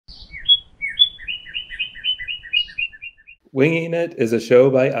Winging It is a show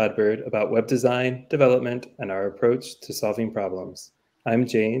by Oddbird about web design, development, and our approach to solving problems. I'm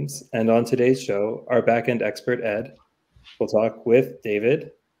James, and on today's show, our backend expert, Ed, will talk with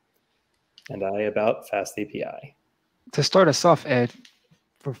David and I about FastAPI. To start us off, Ed,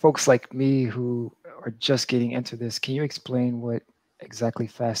 for folks like me who are just getting into this, can you explain what exactly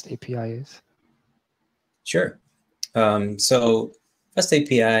FastAPI is? Sure. So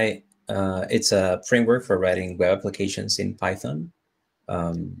FastAPI, it's a framework for writing web applications in Python.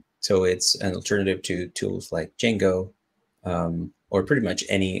 So it's an alternative to tools like Django or pretty much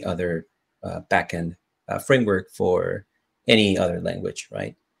any other backend framework for any other language,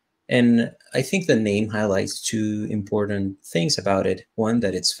 right? And I think the name highlights two important things about it. One,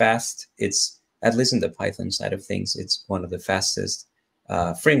 that it's fast. It's, at least in the Python side of things, it's one of the fastest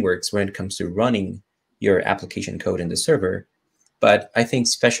frameworks when it comes to running your application code in the server. But I think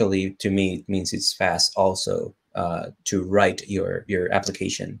especially to me, it means it's fast also to write your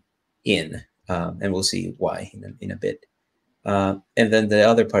application in. And we'll see why in a bit. And then the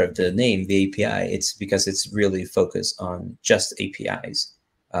other part of the name, the API, it's because it's really focused on just APIs.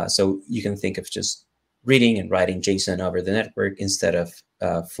 So you can think of just reading and writing JSON over the network instead of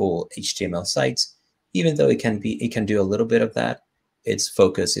full HTML sites. Even though it can do a little bit of that, its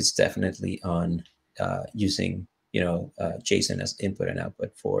focus is definitely on using JSON as input and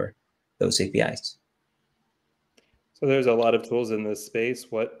output for those APIs. So there's a lot of tools in this space.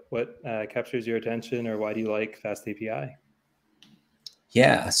 What captures your attention, or why do you like FastAPI?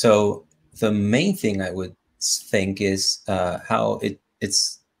 Yeah, so the main thing I would think is how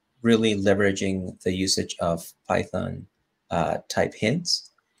it's really leveraging the usage of Python type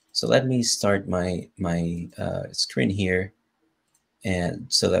hints. So let me start my screen here, and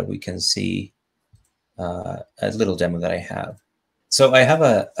so that we can see a little demo that I have. So I have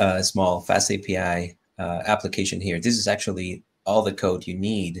a small FastAPI application here. This is actually all the code you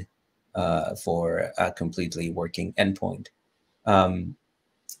need for a completely working endpoint.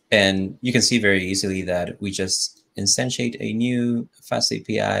 And you can see very easily that we just instantiate a new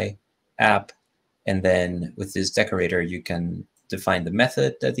FastAPI app. And then with this decorator, you can define the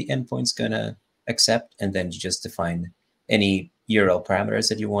method that the endpoint's going to accept. And then you just define any URL parameters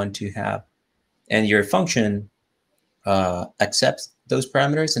that you want to have. And your function accepts those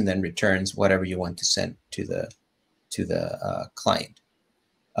parameters and then returns whatever you want to send to the client.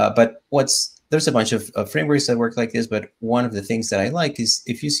 But there's a bunch of frameworks that work like this, but one of the things that I like is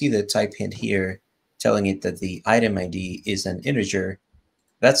if you see the type hint here telling it that the item ID is an integer,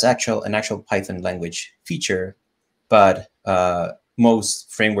 that's an actual Python language feature, but most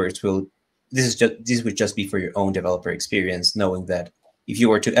frameworks this would just be for your own developer experience, knowing that if you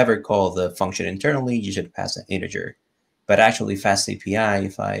were to ever call the function internally, you should pass an integer. But actually FastAPI,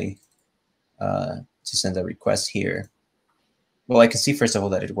 if I to send a request here, well, I can see, first of all,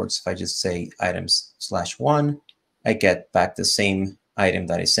 that it works if I just say items/1. I get back the same item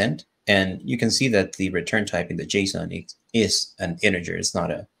that I sent. And you can see that the return type in the JSON is an integer. It's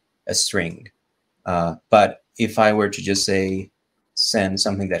not a string. But if I were to just say send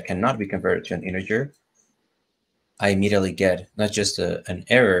something that cannot be converted to an integer, I immediately get not just an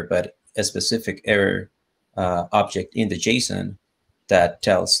error, but a specific error object in the JSON that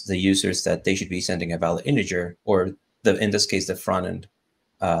tells the users that they should be sending a valid integer, or in this case, the front-end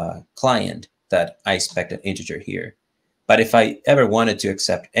client, that I expect an integer here. But if I ever wanted to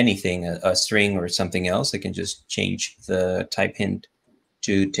accept anything, a string or something else, I can just change the type hint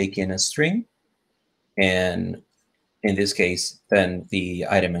to take in a string. And in this case, then the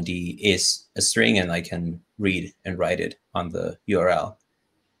item ID is a string, and I can read and write it on the URL.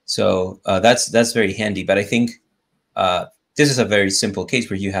 So that's very handy. But I think this is a very simple case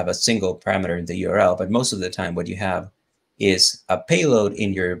where you have a single parameter in the URL, but most of the time what you have is a payload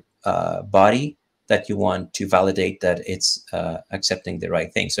in your body that you want to validate that it's accepting the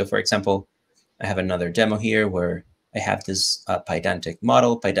right thing. So for example, I have another demo here where I have this Pydantic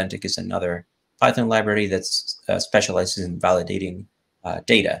model. Pydantic is another Python library that specializes in validating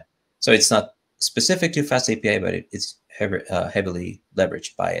data. So it's not specific to FastAPI, but it's heavily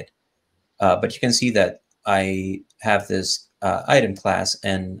leveraged by it. But you can see that I have this item class,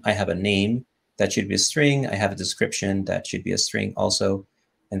 and I have a name that should be a string. I have a description that should be a string also.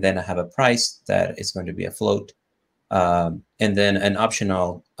 And then I have a price that is going to be a float. And then an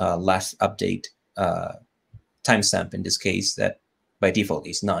optional last update timestamp in this case that by default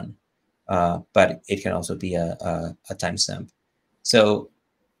is none. But it can also be a timestamp. So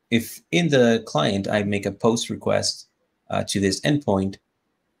if in the client I make a post request to this endpoint,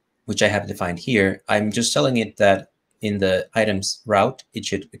 which I have defined here, I'm just telling it that in the items route, it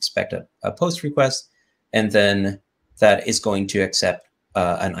should expect a post request. And then that is going to accept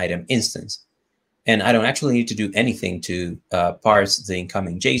an item instance. And I don't actually need to do anything to parse the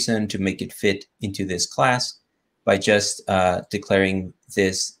incoming JSON to make it fit into this class. By just declaring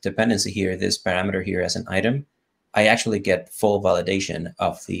this dependency here, this parameter here as an item, I actually get full validation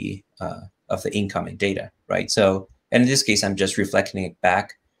of the incoming data, right? So, and in this case, I'm just reflecting it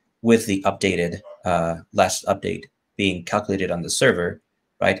back with the updated last update being calculated on the server,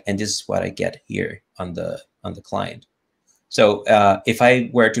 right? And this is what I get here on the client. So if I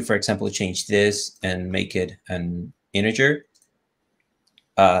were to, for example, change this and make it an integer,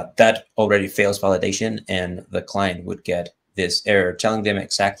 that already fails validation, and the client would get this error telling them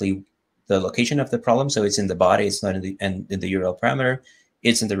exactly the location of the problem. So it's in the body, it's not in the URL parameter,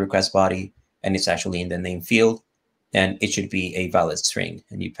 it's in the request body, and it's actually in the name field, and it should be a valid string,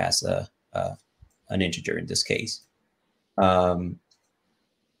 and you pass an integer in this case. So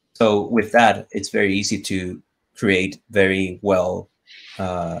with that, it's very easy to create very well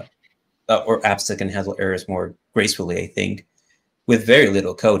or apps that can handle errors more gracefully, I think, with very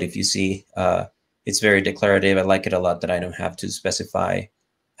little code. If you see, it's very declarative. I like it a lot that I don't have to specify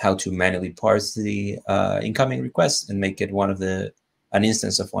how to manually parse the incoming request and make it an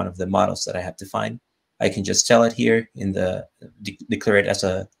instance of one of the models that I have defined. I can just tell it here in the declare it as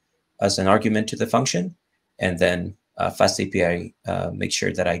an argument to the function, and then FastAPI makes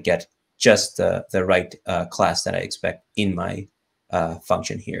sure that I get just the right class that I expect in my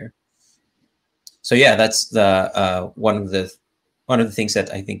function here. So yeah, that's the one of the things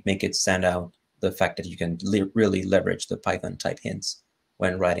that I think make it stand out, the fact that you can really leverage the Python type hints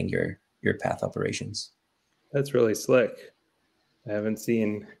when writing your path operations. That's really slick. I haven't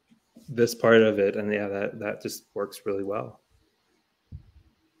seen this part of it, and yeah, that just works really well.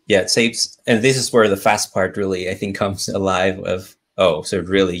 Yeah, it saves, and this is where the fast part really, I think, comes alive of, oh, so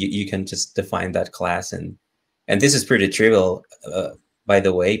really you can just define that class, and this is pretty trivial, by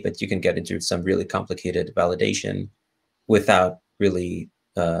the way, but you can get into some really complicated validation without really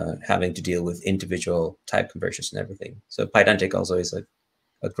having to deal with individual type conversions and everything. So Pydantic also is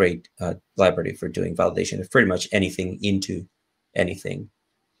a great library for doing validation of pretty much anything into anything.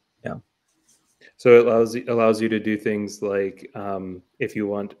 Yeah. So it allows you to do things like if you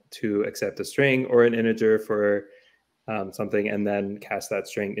want to accept a string or an integer for something and then cast that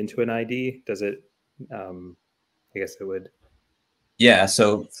string into an ID, does it? I guess it would. Yeah.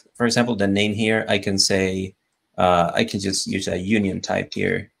 So for example, the name here, I can say I can just use a union type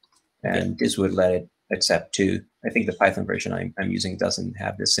here, and this would let it accept two. I think the Python version I'm using doesn't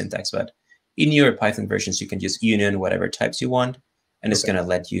have this syntax, but in your Python versions, you can just union whatever types you want, and it's going to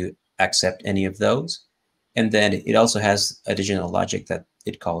let you accept any of those. And then it also has additional logic that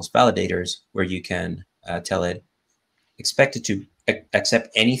it calls validators, where you can tell it, expect it to accept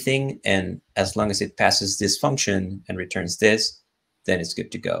anything, and as long as it passes this function and returns this, then it's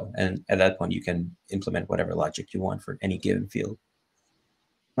good to go. And at that point, you can implement whatever logic you want for any given field.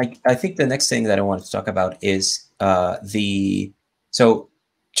 I think the next thing that I wanted to talk about is so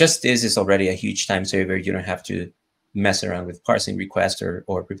just this is already a huge time saver. You don't have to mess around with parsing requests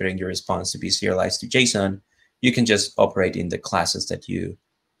or preparing your response to be serialized to JSON. You can just operate in the classes that you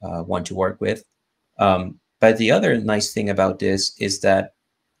want to work with. But the other nice thing about this is that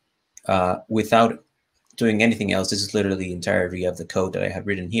without doing anything else, this is literally the entirety of the code that I have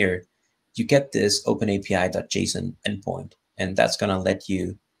written here, you get this OpenAPI.json endpoint, and that's going to let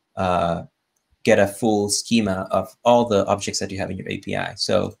you get a full schema of all the objects that you have in your API.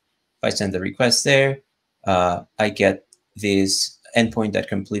 So if I send the request there, I get this endpoint that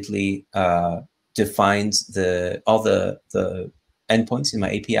completely defines all the endpoints in my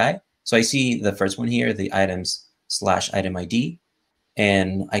API. So I see the first one here, the items/item ID,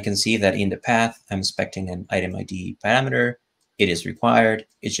 and I can see that in the path, I'm expecting an item ID parameter. It is required.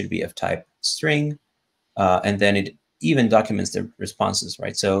 It should be of type string, and then it even documents the responses,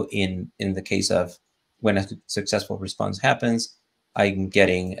 right? So in the case of when a successful response happens, I'm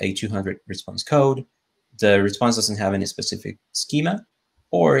getting a 200 response code. The response doesn't have any specific schema,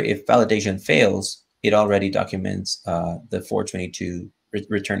 or if validation fails, it already documents the 422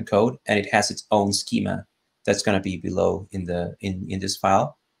 return code, and it has its own schema that's going to be below in this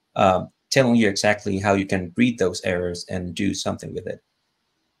file, telling you exactly how you can read those errors and do something with it.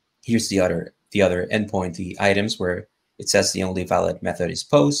 Here's the other endpoint, the items, where it says the only valid method is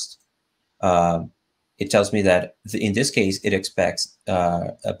post. It tells me that in this case, it expects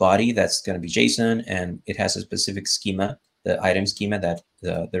a body that's going to be JSON, and it has a specific schema, the item schema that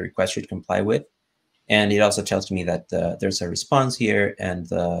the request should comply with. And it also tells me that there's a response here, and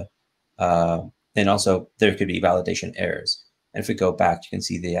also there could be validation errors. And if we go back, you can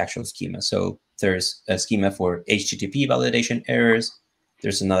see the actual schema. So there's a schema for HTTP validation errors.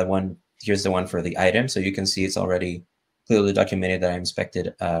 There's another one. Here's the one for the item. So you can see it's already clearly documented that I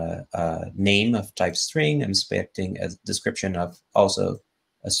inspected a name of type string. I'm inspecting a description of also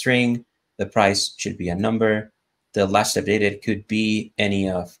a string. The price should be a number. The last updated could be any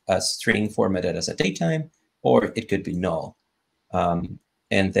of a string formatted as a datetime, or it could be null.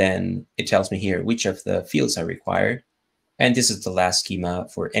 And then it tells me here which of the fields are required. And this is the last schema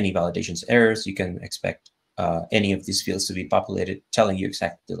for any validations errors. You can expect any of these fields to be populated, telling you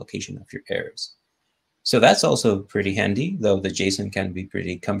exactly the location of your errors. So that's also pretty handy, though the JSON can be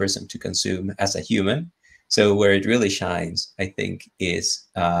pretty cumbersome to consume as a human. So where it really shines, I think, is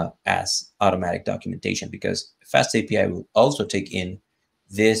as automatic documentation, because FastAPI will also take in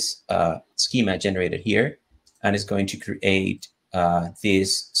this schema generated here, and is going to create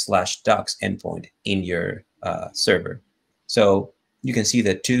this /docs endpoint in your server. So you can see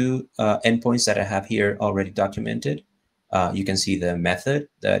the two endpoints that I have here already documented. You can see the method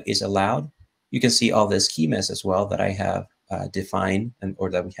that is allowed. You can see all the schemas as well that I have defined or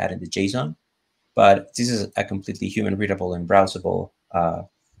that we had in the JSON. But this is a completely human readable and browsable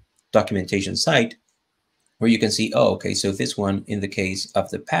documentation site where you can see, oh, okay, so this one, in the case of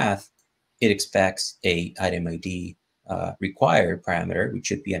the path, it expects a item ID required parameter, which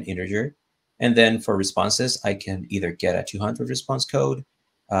should be an integer. And then for responses, I can either get a 200 response code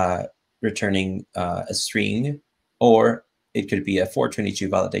returning a string, or it could be a 422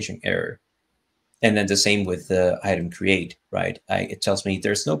 validation error. And then the same with the item create, right? It tells me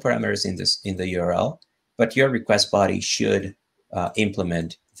there's no parameters in the URL, but your request body should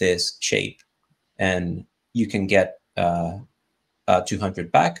implement this shape. And you can get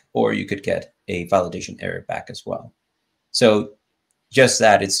 200 back, or you could get a validation error back as well. So just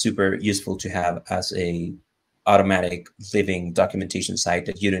that, it's super useful to have as a automatic living documentation site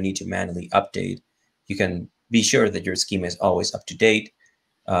that you don't need to manually update. You can be sure that your schema is always up to date.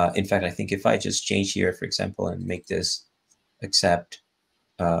 In fact, I think if I just change here, for example, and make this accept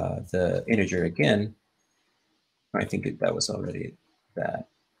the integer again, I think that was already that.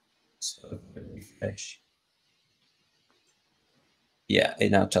 So refresh. Yeah,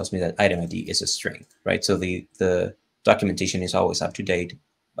 it now tells me that item ID is a string, right? So the documentation is always up to date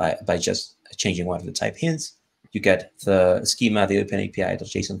by just changing one of the type hints. You get the schema, the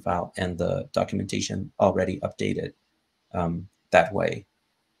OpenAPI.json file, and the documentation already updated that way.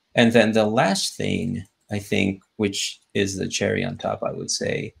 And then the last thing, I think, which is the cherry on top, I would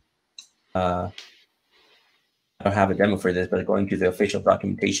say, I don't have a demo for this, but going to the official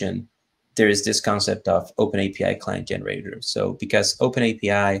documentation, there is this concept of OpenAPI client generator. So because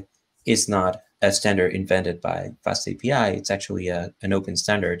OpenAPI is not a standard invented by FastAPI, it's actually an open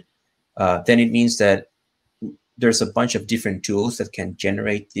standard, then it means that there's a bunch of different tools that can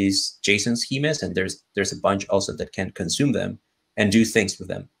generate these JSON schemas, and there's a bunch also that can consume them and do things with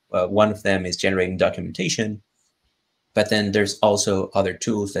them. One of them is generating documentation, but then there's also other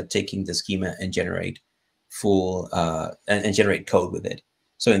tools that taking the schema and generate full and generate code with it.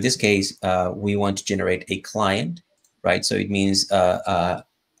 So in this case, we want to generate a client, right? So it means a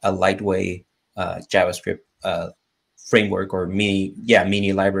lightweight JavaScript framework or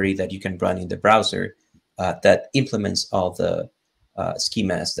mini library that you can run in the browser that implements all the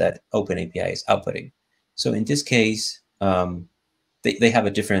schemas that OpenAPI is outputting. So in this case, they have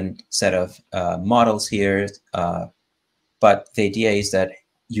a different set of models here, but the idea is that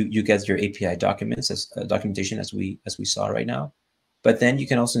you get your API documents as documentation as we saw right now, but then you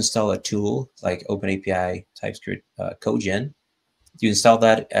can also install a tool like OpenAPI TypeScript CodeGen. You install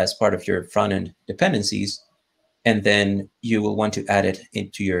that as part of your front-end dependencies, and then you will want to add it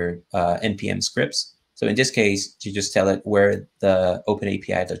into your npm scripts. So in this case, you just tell it where the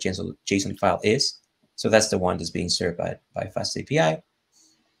OpenAPI.json file is. So that's the one that's being served by FastAPI.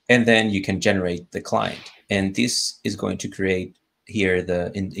 And then you can generate the client. And this is going to create here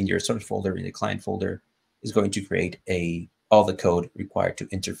in your source folder, in the client folder, is going to create all the code required to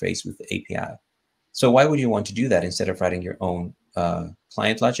interface with the API. So why would you want to do that instead of writing your own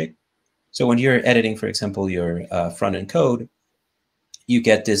client logic? So when you're editing, for example, your front-end code, you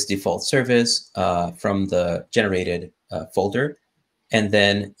get this default service from the generated folder, and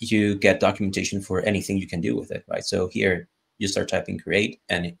then you get documentation for anything you can do with it, right? So here you start typing create,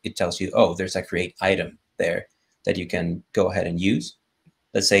 and it tells you, oh, there's a create item there that you can go ahead and use.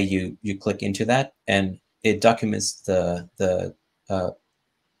 Let's say you click into that, and it documents the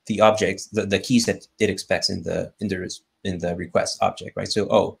objects, the keys that it expects in the request object, right?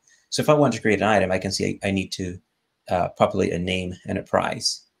 So so if I want to create an item, I can see I need to populate a name and a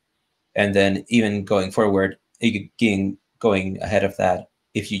price. And then even going forward, you can going ahead of that,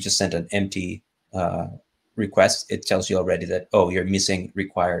 if you just send an empty request, it tells you already that, oh, you're missing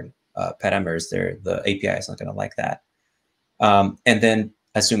required parameters there. The API is not going to like that. And then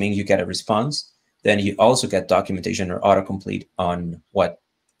assuming you get a response, then you also get documentation or autocomplete on what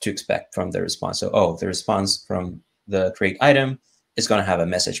to expect from the response. So, oh, the response from the create item is going to have a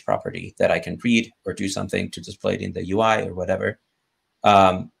message property that I can read or do something to display it in the UI or whatever.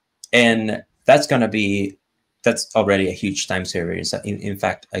 And that's going to be, that's already a huge time saver. In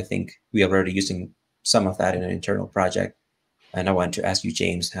fact, I think we are already using some of that in an internal project. And I want to ask you,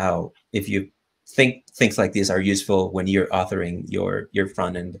 James, how, if you think things like this are useful when you're authoring your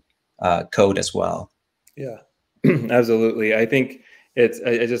front end code as well. Yeah, absolutely. I think I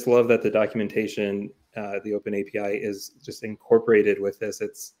just love that the documentation, the OpenAPI is just incorporated with this.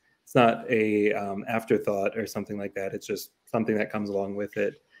 It's not a afterthought or something like that. It's just something that comes along with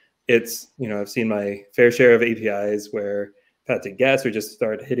it. It's, I've seen my fair share of APIs where I've had to guess or just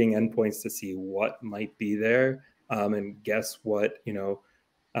start hitting endpoints to see what might be there, and guess what,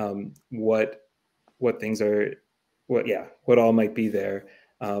 what things are, what all might be there.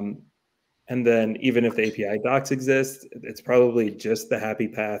 And then even if the API docs exist, it's probably just the happy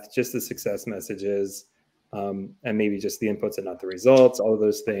path, just the success messages, and maybe just the inputs and not the results, all of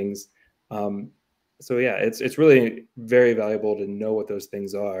those things. So yeah, it's really very valuable to know what those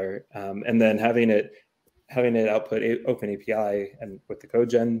things are. And then having it output OpenAPI and with the code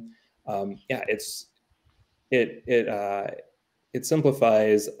gen, it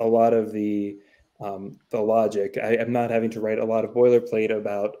simplifies a lot of the logic. I'm not having to write a lot of boilerplate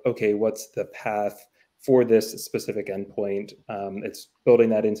about, okay, what's the path for this specific endpoint. It's building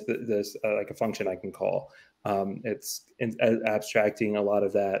that into this like a function I can call. It's abstracting a lot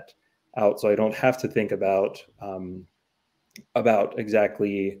of that out, so I don't have to think about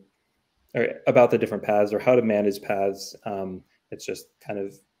exactly or about the different paths or how to manage paths. It's just kind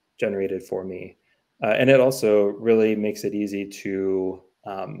of generated for me, and it also really makes it easy to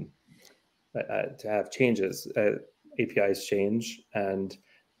have changes. APIs change, and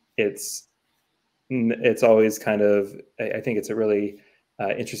it's always kind of, I think it's a really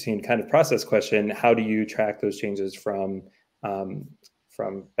interesting kind of process question. How do you track those changes from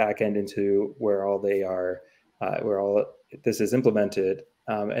backend into where all they are, where all this is implemented?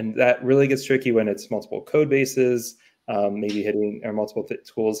 And that really gets tricky when it's multiple code bases, maybe hitting or multiple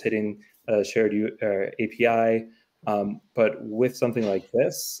tools hitting a shared API. But with something like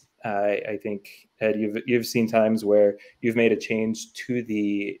this, I think, Ed, you've seen times where you've made a change to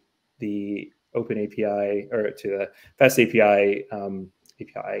the OpenAPI or to the FastAPI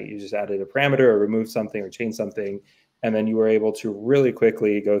API. You just added a parameter or removed something or changed something, and then you were able to really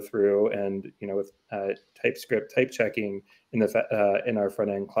quickly go through and, with TypeScript type checking in our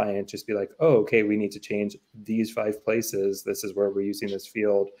front end client, just be like, oh, okay, we need to change these 5 places. This is where we're using this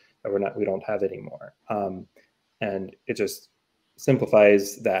field that we don't have anymore, and it just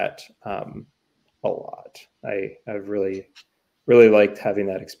simplifies that a lot. I've really liked having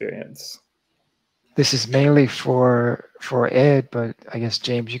that experience. This is mainly for Ed, but I guess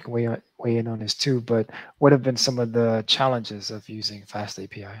James, you can weigh in on this too. But what have been some of the challenges of using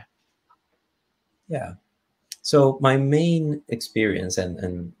FastAPI? Yeah. So my main experience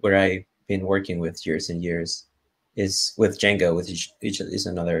and where I've been working with years and years is with Django, which is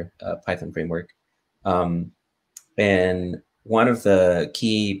another Python framework. And one of the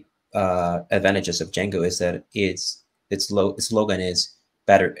key advantages of Django is that its slogan is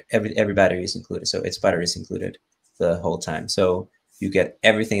every battery is included. So its battery is included the whole time. So you get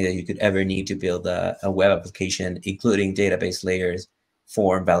everything that you could ever need to build a web application, including database layers,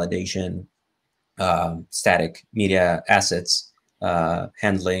 form validation, static media assets,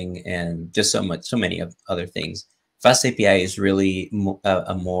 handling, and just so many other things. FastAPI is really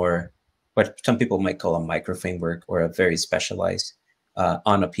a more, what some people might call a micro framework or a very specialized,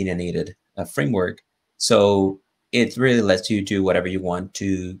 unopinionated framework. So it really lets you do whatever you want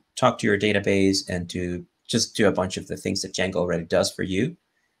to talk to your database and to just do a bunch of the things that Django already does for you.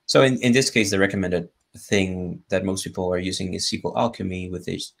 So in this case, the recommended thing that most people are using is SQLAlchemy,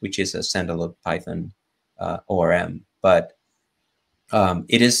 which is a standalone Python ORM. But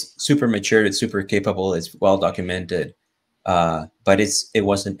it is super mature, it's super capable, it's well documented, but it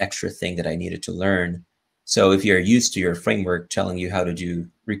was an extra thing that I needed to learn. So if you're used to your framework telling you how to do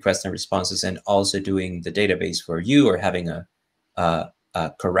requests and responses and also doing the database for you or having a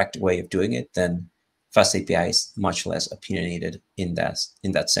correct way of doing it, then FastAPI is much less opinionated in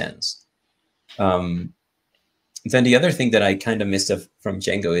that sense. Then the other thing that I kind of missed from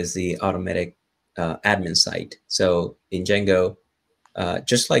Django is the automatic admin site. So in Django,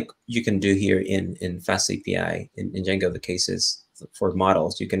 just like you can do here in FastAPI, in Django, the cases for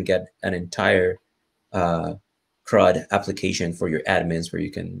models, you can get an entire CRUD application for your admins where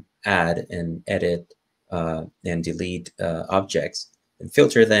you can add and edit and delete objects and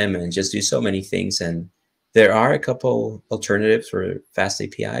filter them and just do so many things. And there are a couple alternatives for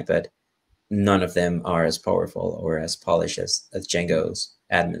FastAPI, but none of them are as powerful or as polished as Django's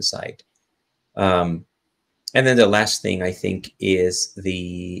admin side. And then the last thing I think is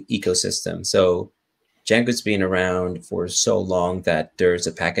the ecosystem. So Django's been around for so long that there's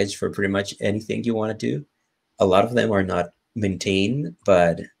a package for pretty much anything you want to do. A lot of them are not maintained,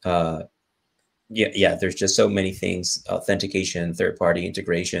 but yeah, there's just so many things: authentication, third-party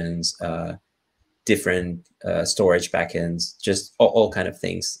integrations, different storage backends, just all kind of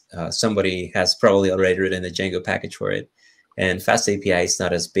things. Somebody has probably already written a Django package for it, and FastAPI is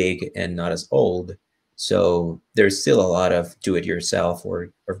not as big and not as old. So there's still a lot of do-it-yourself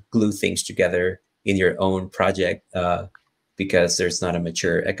or glue things together in your own project because there's not a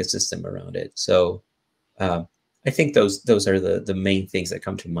mature ecosystem around it. So I think those are the main things that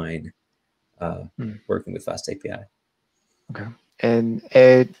come to mind working with FastAPI. Okay. And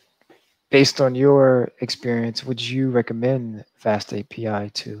Ed, based on your experience, would you recommend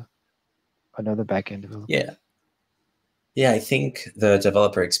FastAPI to another backend developer? Yeah, I think the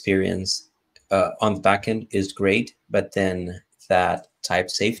developer experience on the backend is great, but then that type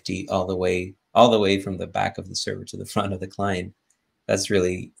safety all the way from the back of the server to the front of the client, that's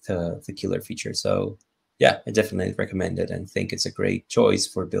really the killer feature. So yeah, I definitely recommend it and think it's a great choice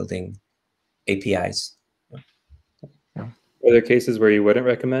for building APIs. Yeah. Are there cases where you wouldn't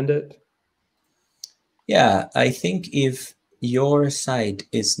recommend it? Yeah, I think if your site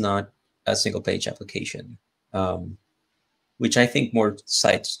is not a single page application, which I think more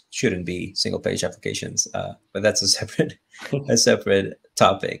sites shouldn't be single page applications, but that's a separate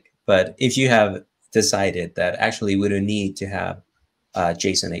topic. But if you have decided that actually we don't need to have a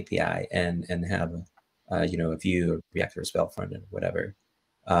JSON API and have a Vue or React or Svelte frontend, whatever,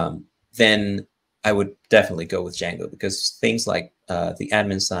 then I would definitely go with Django, because things like the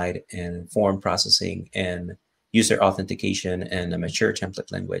admin side and form processing and user authentication and a mature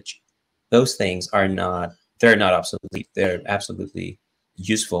template language, those things are not obsolete. They're absolutely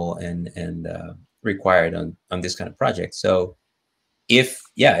useful and required on this kind of project. So if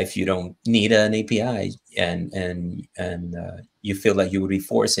you don't need an API and you feel like you would be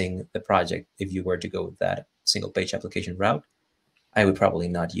forcing the project if you were to go with that single page application route, I would probably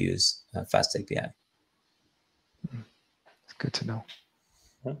not use FastAPI. It's good to know.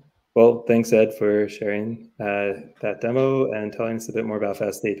 Well, thanks, Ed, for sharing that demo and telling us a bit more about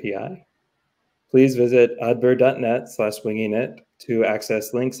FastAPI. Please visit adbird.net/wingingit to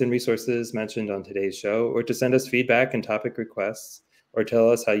access links and resources mentioned on today's show, or to send us feedback and topic requests, or tell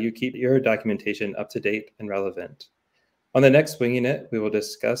us how you keep your documentation up to date and relevant. On the next Winging It, we will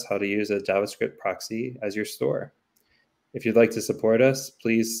discuss how to use a JavaScript proxy as your store. If you'd like to support us,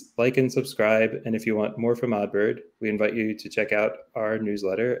 please like and subscribe. And if you want more from Adbird, we invite you to check out our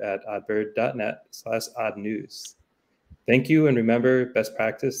newsletter at adbird.net/oddnews. Thank you, and remember, best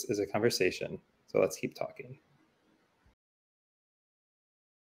practice is a conversation. So let's keep talking.